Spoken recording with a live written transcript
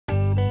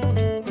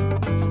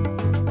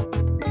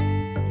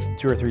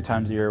2 or 3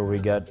 times a year we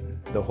get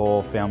the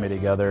whole family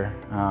together.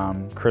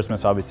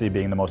 Christmas obviously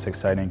being the most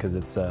exciting because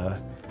it's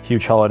a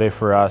huge holiday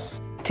for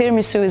us.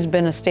 Tiramisu has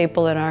been a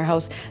staple in our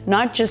house,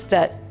 not just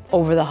that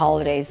over the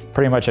holidays.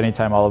 Pretty much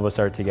anytime all of us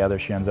are together,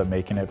 she ends up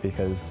making it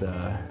because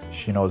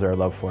she knows our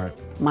love for it.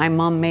 My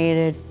mom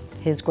made it,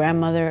 his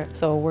grandmother,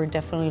 so we're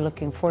definitely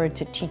looking forward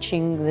to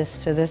teaching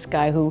this to this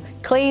guy who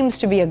claims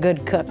to be a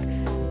good cook.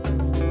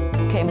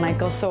 Okay,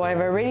 Michael, so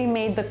I've already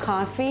made the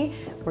coffee.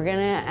 We're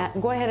gonna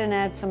go ahead and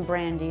add some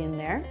brandy in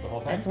there. The whole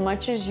thing? As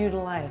much as you'd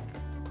like.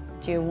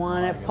 Do you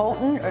want it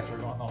potent? I guess we're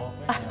going the whole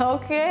thing. Yeah.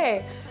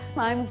 Okay.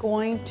 I'm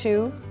going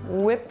to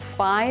whip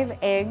 5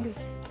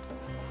 eggs,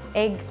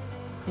 egg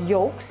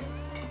yolks.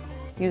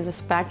 Use a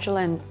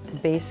spatula and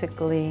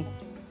basically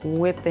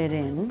whip it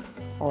in,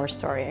 or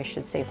sorry, I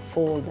should say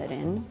fold it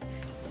in.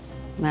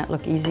 That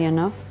look easy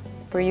enough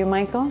for you,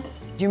 Michael?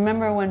 Do you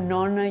remember when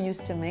Nonna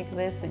used to make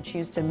this and she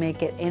used to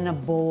make it in a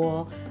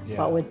bowl, yeah,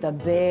 but with the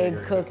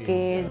big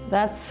cookies? Yeah.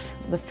 That's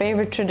the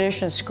favorite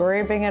tradition,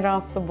 scraping it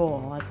off the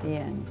bowl at the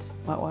end.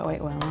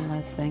 Wait, one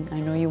last thing.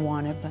 I know you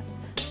want it, but.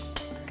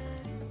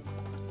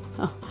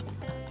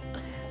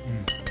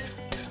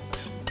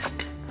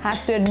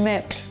 Have to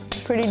admit,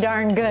 pretty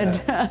darn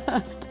good.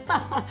 Yeah.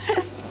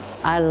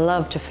 I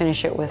love to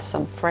finish it with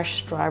some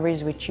fresh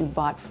strawberries, which you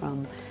bought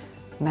from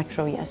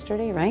Metro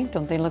yesterday, right?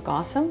 Don't they look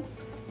awesome?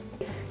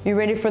 You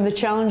ready for the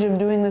challenge of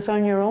doing this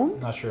on your own?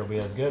 Not sure it'll be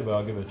as good, but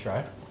I'll give it a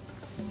try.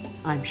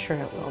 I'm sure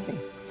it will be.